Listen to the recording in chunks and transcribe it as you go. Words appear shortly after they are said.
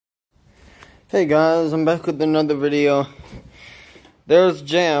Hey guys, I'm back with another video. There's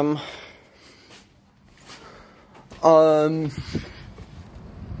Jam.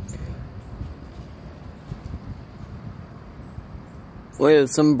 We have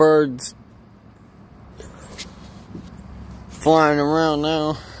some birds flying around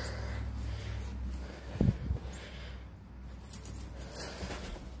now.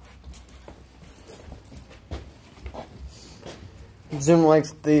 Jim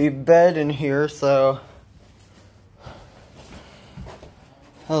likes the bed in here, so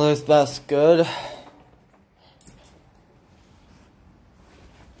at least that's good.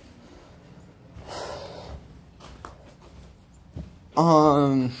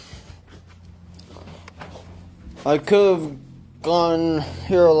 I could have gone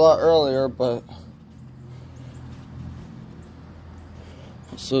here a lot earlier, but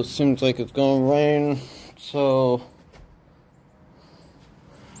so it seems like it's gonna rain, so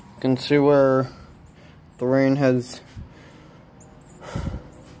you can see where the rain has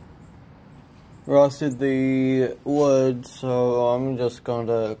rusted the wood, so I'm just going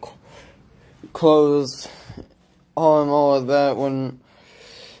to close all of that when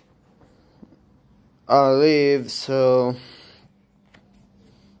I leave. So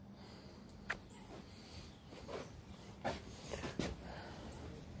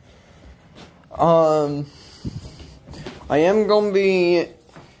I am gonna be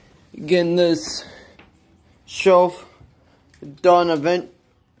getting this shelf done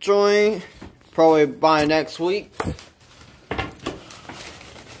eventually, probably by next week.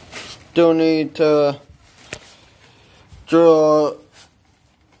 Still need to drill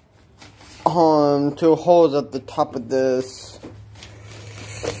 2 holes at the top of this,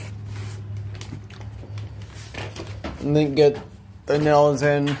 and then get the nails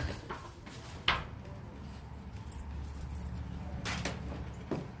in.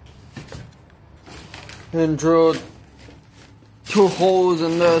 And drill 2 holes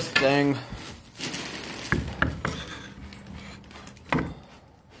in this thing.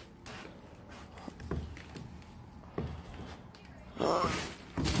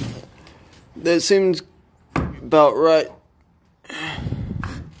 That seems about right.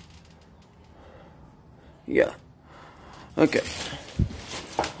 Yeah. Okay.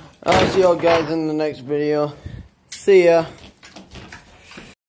 I'll see y'all guys in the next video. See ya.